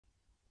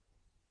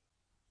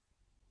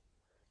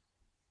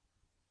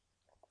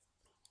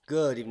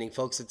Good evening,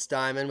 folks. It's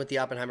Diamond with the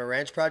Oppenheimer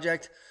Ranch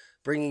Project,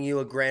 bringing you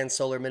a grand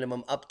solar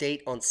minimum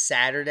update on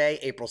Saturday,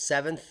 April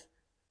 7th,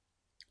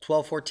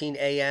 12:14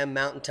 a.m.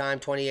 Mountain Time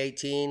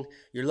 2018.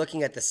 You're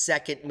looking at the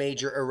second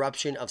major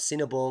eruption of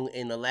Sinabung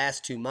in the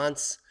last 2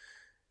 months,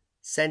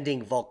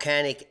 sending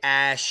volcanic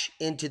ash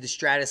into the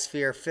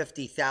stratosphere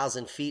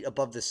 50,000 feet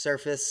above the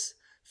surface,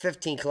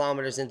 15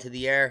 kilometers into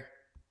the air.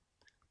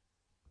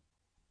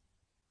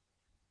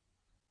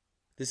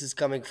 This is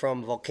coming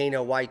from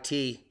Volcano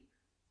YT.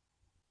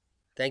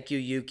 Thank you,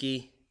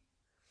 Yuki.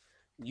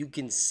 You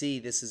can see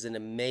this is an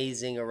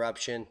amazing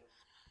eruption.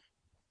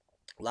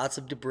 Lots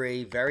of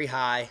debris, very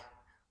high,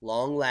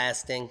 long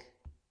lasting.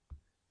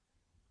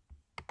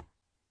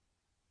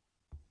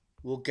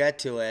 We'll get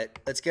to it.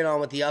 Let's get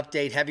on with the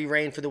update. Heavy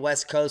rain for the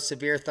West Coast,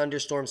 severe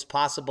thunderstorms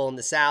possible in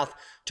the south,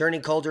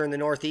 turning colder in the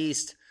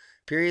northeast.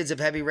 Periods of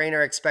heavy rain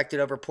are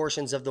expected over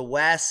portions of the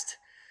west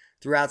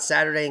throughout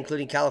Saturday,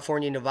 including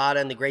California, Nevada,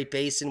 and the Great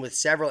Basin, with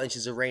several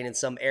inches of rain in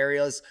some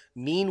areas.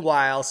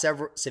 Meanwhile,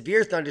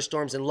 severe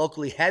thunderstorms and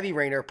locally heavy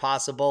rain are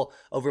possible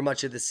over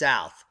much of the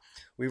south.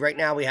 Right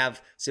now we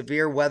have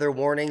severe weather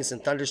warnings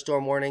and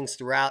thunderstorm warnings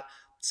throughout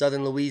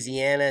southern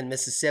Louisiana and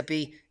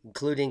Mississippi,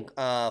 including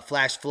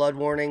flash flood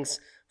warnings,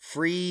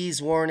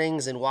 freeze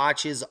warnings, and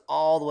watches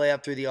all the way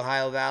up through the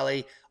Ohio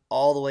Valley,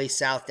 all the way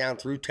south down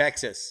through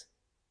Texas.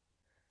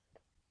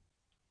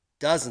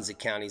 Dozens of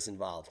counties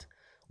involved.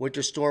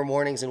 Winter storm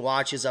warnings and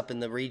watches up in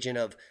the region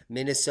of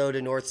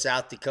Minnesota, North,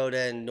 South Dakota,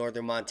 and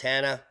northern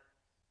Montana.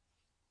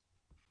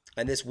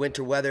 And this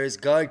winter weather is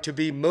going to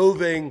be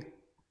moving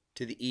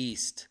to the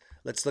east.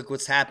 Let's look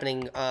what's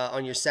happening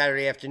on your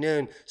Saturday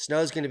afternoon.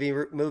 Snow is going to be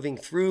moving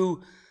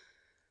through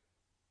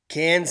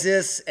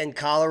Kansas and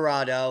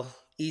Colorado,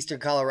 eastern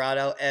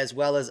Colorado, as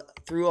well as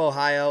through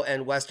Ohio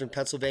and western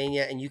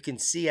Pennsylvania. And you can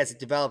see as it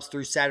develops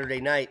through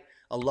Saturday night,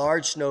 a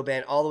large snow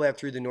band all the way up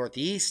through the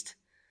northeast,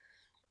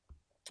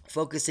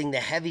 focusing the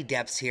heavy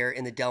depths here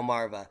in the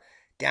Delmarva.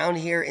 Down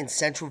here in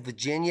central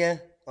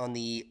Virginia on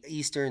the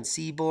eastern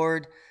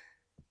seaboard,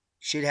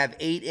 should have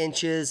 8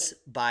 inches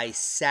by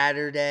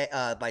Sunday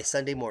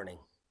morning.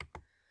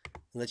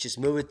 Let's just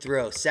move it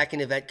through. Second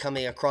event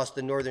coming across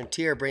the northern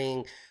tier,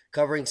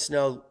 covering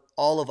snow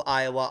all of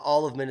Iowa,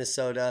 all of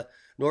Minnesota,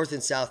 North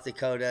and South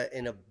Dakota,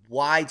 in a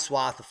wide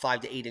swath of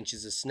 5 to 8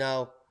 inches of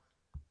snow.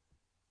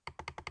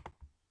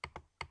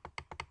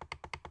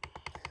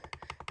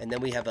 And then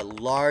we have a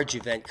large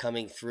event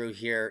coming through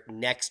here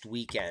next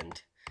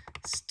weekend.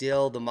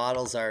 Still, the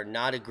models are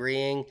not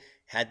agreeing.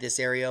 Had this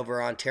area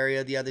over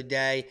Ontario the other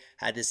day,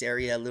 had this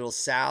area a little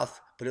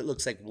south, but it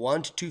looks like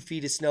 1 to 2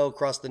 feet of snow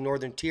across the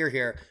northern tier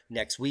here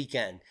next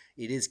weekend.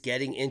 It is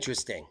getting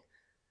interesting.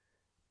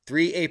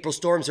 3 April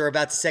storms are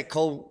about to set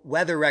cold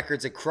weather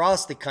records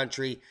across the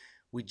country.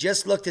 We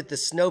just looked at the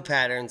snow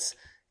patterns,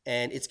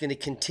 and it's going to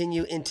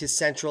continue into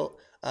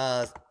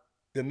the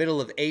middle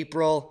of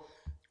April.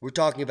 We're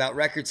talking about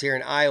records here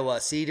in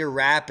Iowa. Cedar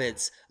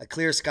Rapids, a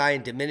clear sky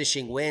and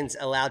diminishing winds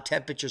allowed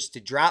temperatures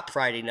to drop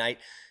Friday night.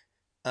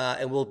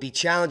 And will be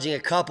challenging. A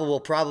couple will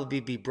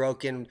probably be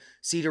broken.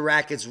 Cedar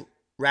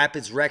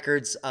Rapids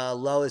records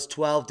low as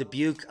 12,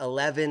 Dubuque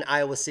 11,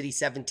 Iowa City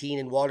 17,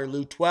 and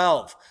Waterloo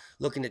 12.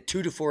 Looking at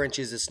 2 to 4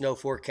 inches of snow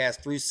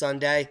forecast through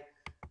Sunday.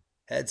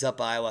 Heads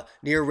up, Iowa.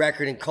 Near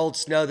record and cold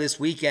snow this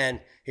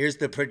weekend. Here's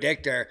the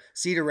predictor.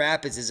 Cedar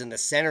Rapids is in the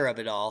center of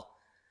it all.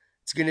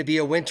 It's going to be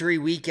a wintry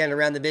weekend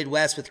around the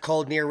Midwest with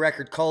cold, near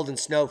record cold and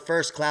snow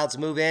first. Clouds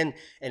move in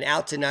and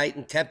out tonight,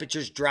 and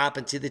temperatures drop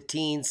into the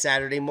teens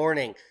Saturday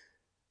morning.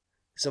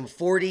 Some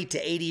 40 to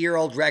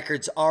 80-year-old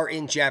records are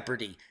in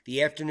jeopardy.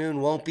 The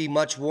afternoon won't be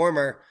much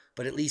warmer,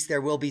 but at least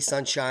there will be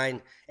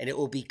sunshine, and it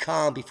will be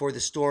calm before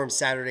the storm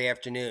Saturday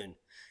afternoon.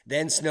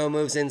 Then snow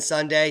moves in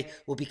Sunday,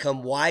 will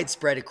become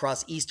widespread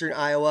across eastern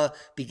Iowa,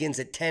 begins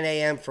at 10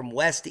 a.m. from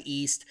west to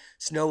east.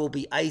 Snow will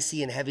be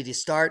icy and heavy to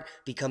start,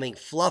 becoming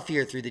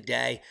fluffier through the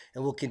day,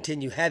 and will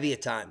continue heavy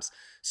at times.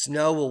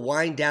 Snow will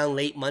wind down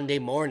late Monday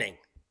morning.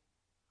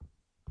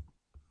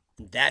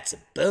 And that's a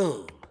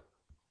boom.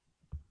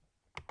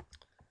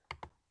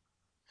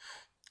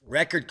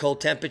 Record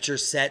cold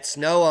temperatures set,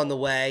 snow on the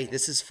way.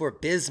 This is for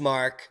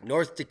Bismarck,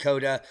 North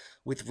Dakota,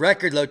 with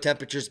record low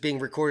temperatures being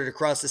recorded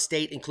across the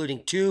state,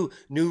 including 2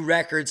 new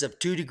records of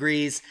 2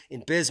 degrees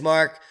in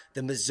Bismarck.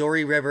 The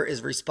Missouri River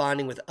is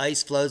responding with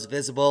ice flows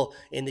visible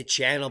in the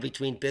channel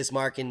between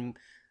Bismarck and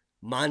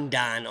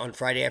Mandan on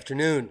Friday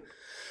afternoon.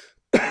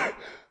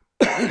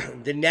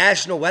 The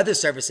National Weather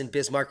Service in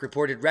Bismarck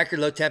reported record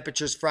low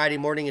temperatures Friday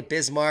morning in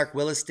Bismarck,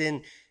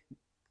 Williston,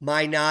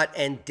 Minot,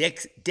 and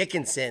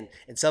Dickinson.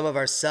 And some of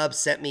our subs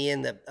sent me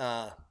in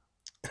the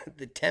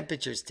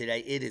temperatures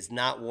today. It is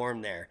not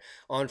warm there.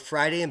 On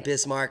Friday in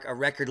Bismarck, a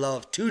record low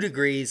of 2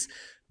 degrees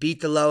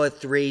beat the low of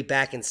 3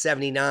 back in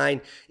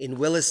 79. In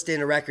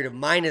Williston, a record of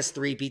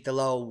 -3 beat the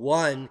low of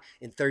 1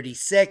 in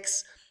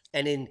 36.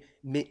 And in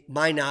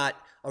Minot,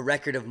 a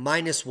record of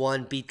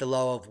 -1 beat the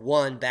low of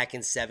 1 back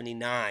in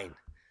 79.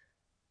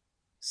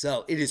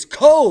 So it is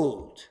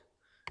cold,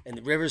 and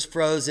the river's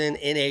frozen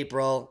in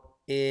April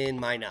in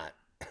Minot.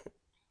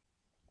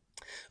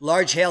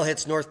 Large hail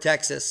hits North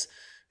Texas.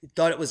 We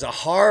thought it was a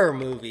horror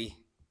movie.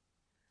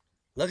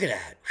 Look at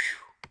that.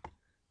 Whew.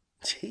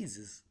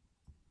 Jesus.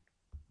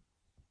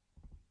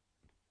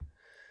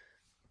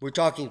 We're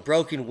talking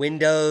broken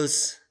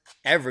windows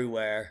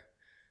everywhere,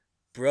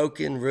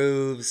 broken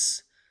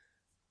roofs,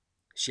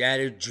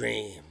 shattered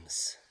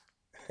dreams.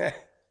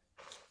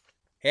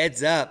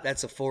 Heads up,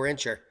 that's a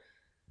 4-incher.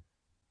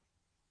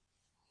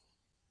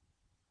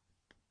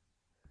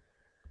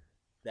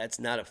 That's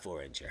not a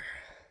 4-incher.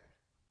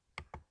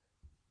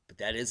 But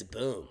that is a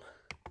boom.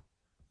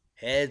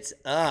 Heads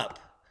up.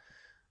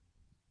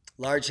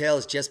 Large hail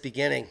is just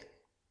beginning.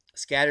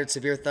 Scattered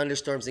severe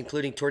thunderstorms,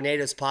 including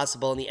tornadoes,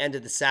 possible in the end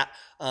of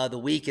the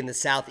week in the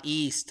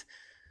southeast.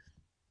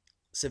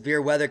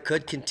 Severe weather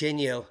could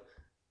continue.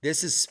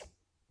 This is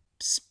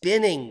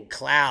spinning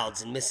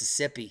clouds in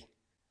Mississippi.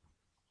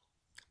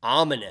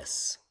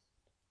 Ominous.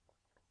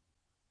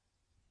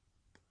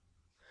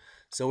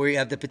 So we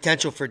have the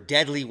potential for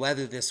deadly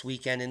weather this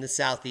weekend in the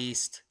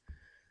southeast.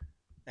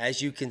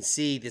 As you can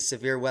see, the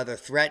severe weather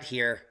threat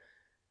here.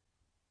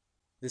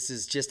 This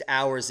is just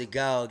hours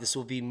ago. This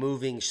will be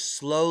moving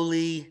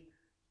slowly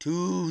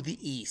to the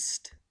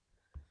east.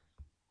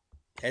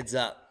 Heads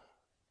up.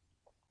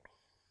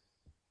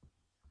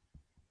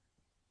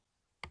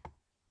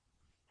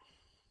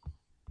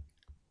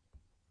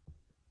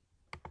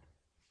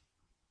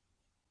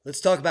 Let's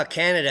talk about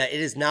Canada.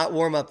 It is not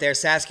warm up there.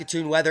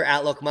 Saskatoon weather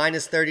outlook,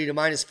 -30 to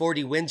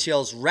 -40 wind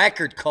chills,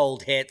 record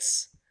cold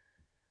hits.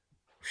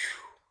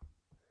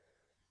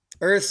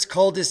 Earth's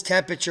coldest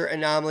temperature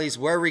anomalies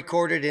were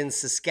recorded in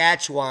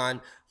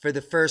Saskatchewan for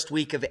the first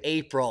week of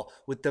April,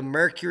 with the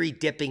mercury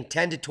dipping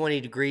 10 to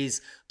 20 degrees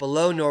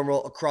below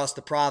normal across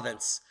the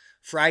province.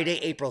 Friday,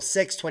 April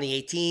 6,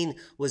 2018,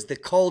 was the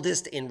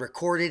coldest in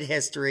recorded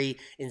history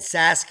in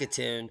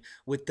Saskatoon,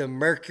 with the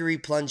mercury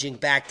plunging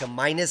back to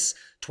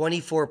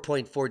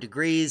 -24.4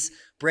 degrees,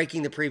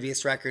 breaking the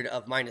previous record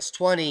of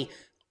 -20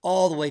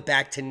 all the way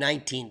back to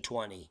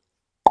 1920.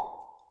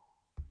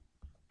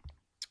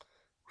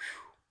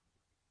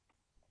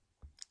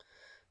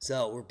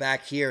 So we're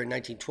back here in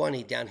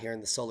 1920, down here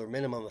in the solar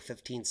minimum of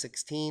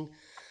 1516.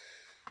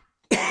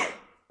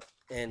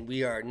 And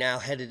we are now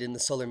headed in the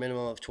solar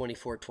minimum of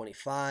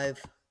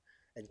 2425.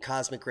 And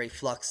cosmic ray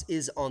flux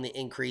is on the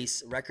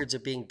increase. Records are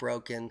being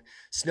broken.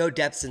 Snow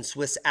depths in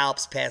Swiss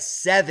Alps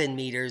past 7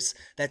 meters.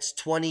 That's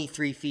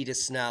 23 feet of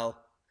snow.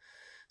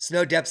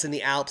 Snow depths in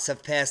the Alps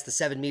have passed the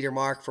 7-meter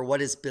mark for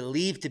what is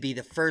believed to be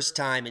the first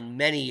time in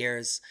many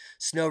years.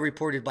 Snow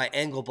reported by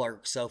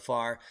Engelberg so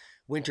far.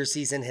 Winter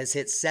season has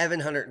hit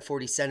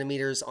 740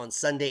 centimeters on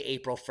Sunday,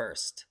 April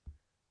 1st.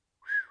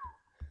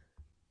 Whew.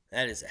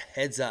 That is a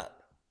heads up.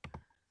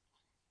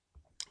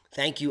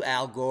 Thank you,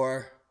 Al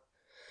Gore.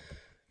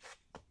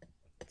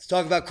 Let's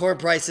talk about corn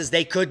prices.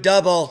 They could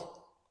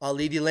double. I'll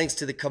leave you links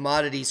to the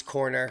commodities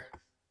corner.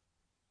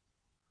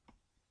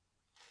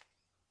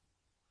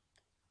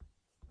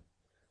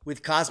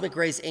 With cosmic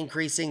rays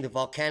increasing, the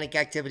volcanic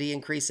activity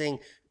increasing,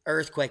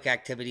 earthquake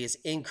activity is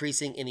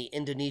increasing in the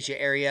Indonesia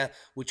area,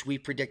 which we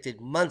predicted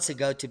months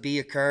ago to be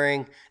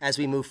occurring as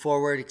we move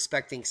forward,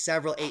 expecting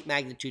several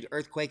 8-magnitude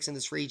earthquakes in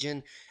this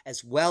region,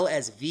 as well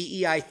as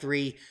VEI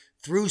 3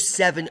 through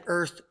 7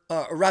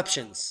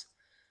 eruptions.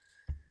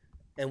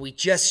 And we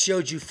just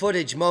showed you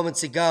footage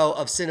moments ago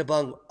of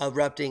Sinabung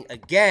erupting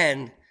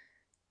again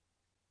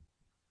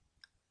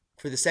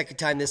for the second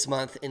time this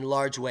month in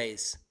large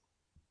ways,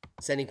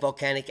 sending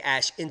volcanic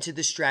ash into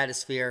the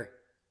stratosphere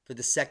for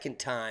the second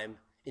time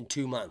in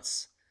 2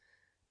 months.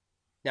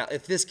 Now,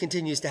 if this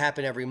continues to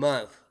happen every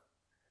month,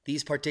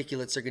 these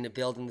particulates are going to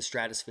build in the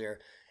stratosphere,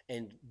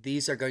 and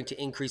these are going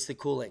to increase the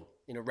cooling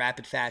in a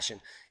rapid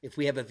fashion. If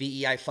we have a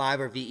VEI 5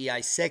 or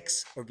VEI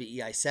 6 or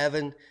VEI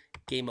 7,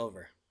 game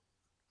over.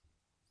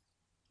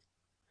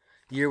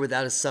 Year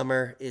without a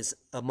summer is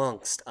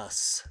amongst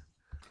us.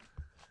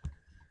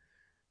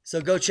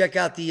 So go check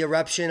out the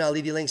eruption. I'll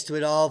leave you links to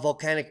it all.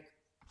 Volcanic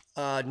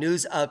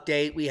news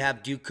update. We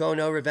have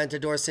Dukono,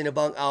 Reventador,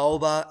 Sinabung,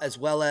 Aoba, as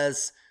well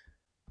as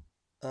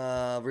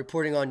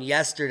reporting on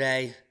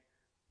yesterday,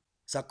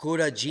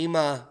 Sakura,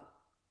 Jima,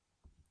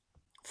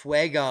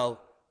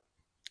 Fuego,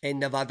 and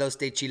Nevados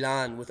de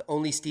Chilan, with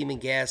only steam and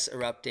gas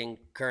erupting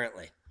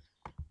currently.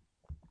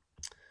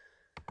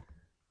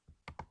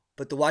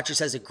 But the Watchers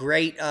has a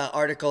great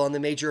article on the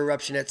major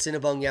eruption at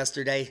Sinabung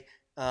yesterday.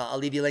 I'll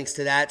leave you links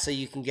to that so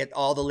you can get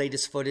all the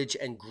latest footage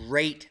and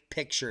great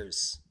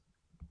pictures.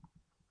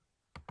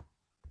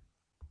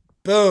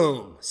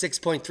 Boom!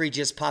 6.3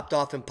 just popped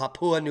off in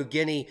Papua New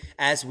Guinea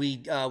as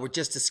we were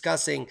just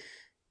discussing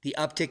the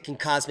uptick in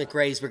cosmic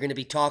rays. We're going to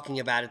be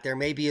talking about it. There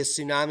may be a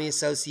tsunami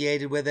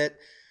associated with it.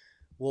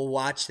 We'll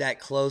watch that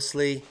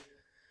closely.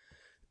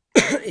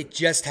 It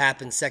just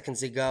happened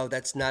seconds ago.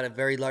 That's not a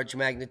very large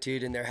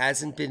magnitude, and there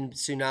hasn't been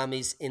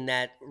tsunamis in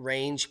that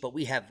range, but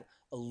we have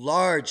a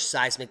large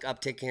seismic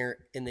uptick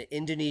here in the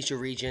Indonesia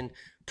region,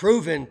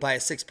 proven by a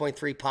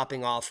 6.3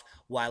 popping off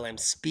while I'm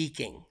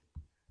speaking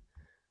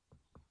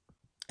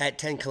at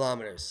 10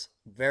 kilometers.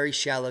 Very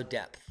shallow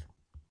depth.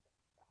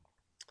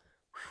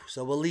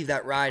 So we'll leave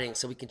that riding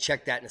so we can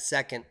check that in a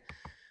second.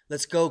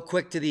 Let's go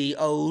quick to the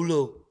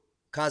Oulu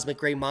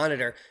cosmic ray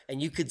monitor, and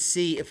you could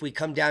see if we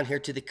come down here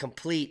to the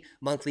complete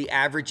monthly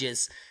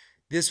averages,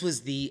 this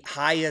was the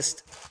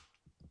highest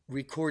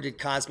recorded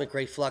cosmic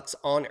ray flux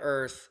on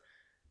Earth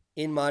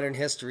in modern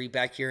history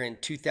back here in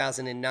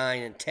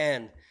 2009 and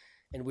 10,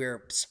 and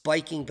we're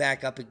spiking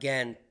back up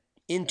again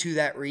into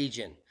that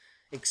region,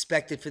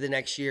 expected for the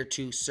next year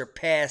to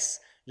surpass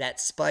that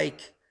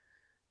spike.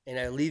 And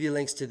I'll leave you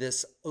links to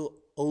this.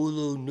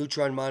 Oulu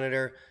neutron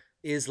monitor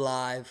is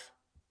live.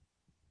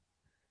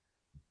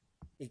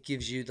 It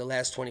gives you the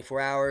last 24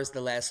 hours,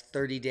 the last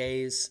 30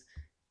 days,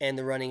 and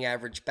the running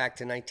average back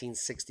to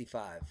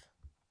 1965.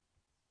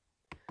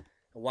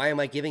 Why am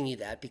I giving you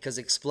that? Because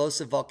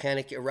explosive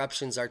volcanic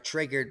eruptions are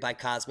triggered by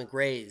cosmic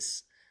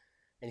rays.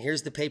 And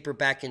here's the paper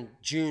back in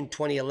June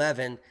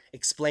 2011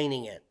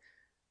 explaining it.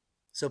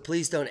 So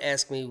please don't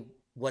ask me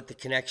what the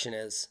connection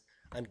is.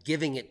 I'm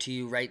giving it to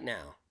you right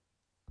now.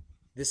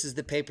 This is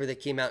the paper that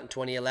came out in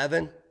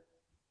 2011.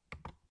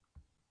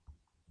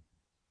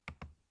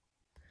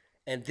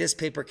 And this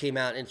paper came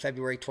out in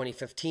February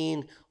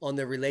 2015 on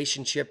the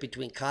relationship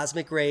between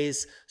cosmic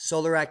rays,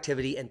 solar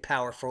activity, and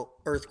powerful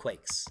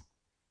earthquakes.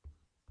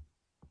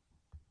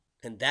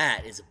 And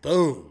that is a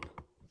boom.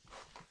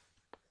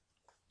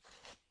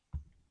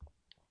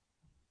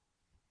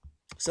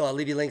 So I'll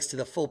leave you links to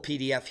the full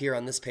PDF here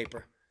on this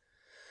paper.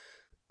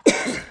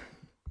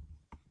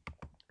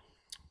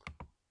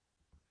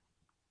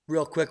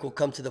 Real quick, we'll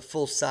come to the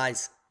full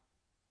size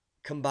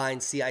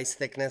combined sea ice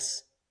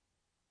thickness.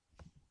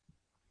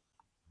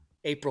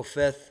 April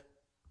 5th,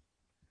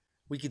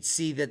 we could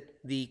see that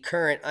the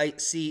current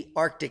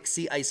Arctic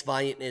sea ice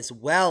volume is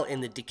well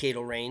in the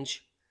decadal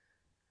range.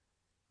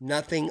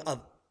 Nothing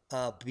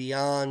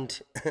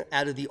beyond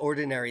out of the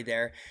ordinary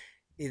there.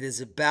 It is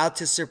about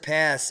to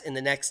surpass in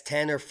the next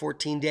 10 or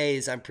 14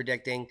 days, I'm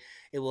predicting.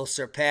 It will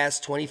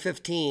surpass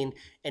 2015,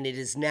 and it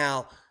is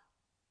now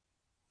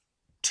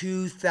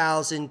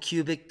 2,000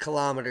 cubic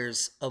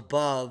kilometers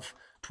above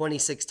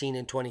 2016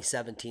 and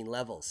 2017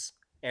 levels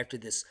after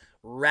this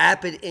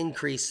rapid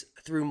increase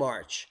through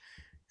March.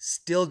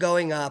 Still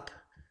going up,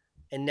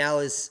 and now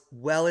is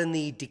well in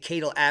the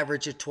decadal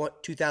average of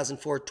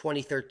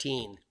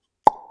 2004-2013.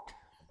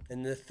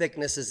 And the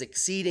thickness is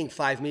exceeding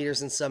 5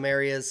 meters in some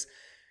areas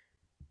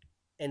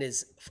and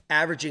is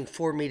averaging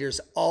 4 meters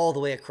all the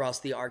way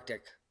across the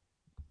Arctic.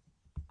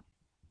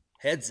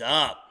 Heads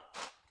up.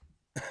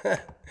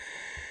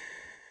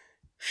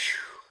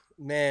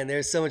 Man,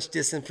 there's so much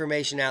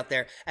disinformation out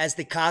there. As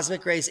the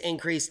cosmic rays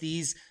increase,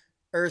 these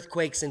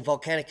earthquakes and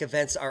volcanic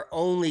events are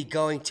only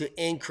going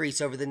to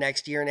increase over the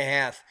next year and a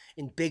half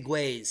in big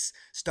ways.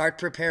 Start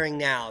preparing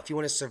now. If you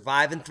want to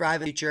survive and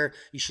thrive in the future,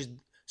 you should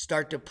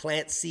start to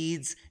plant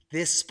seeds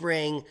this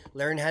spring.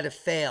 Learn how to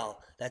fail.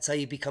 That's how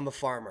you become a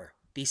farmer.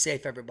 Be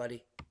safe,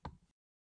 everybody.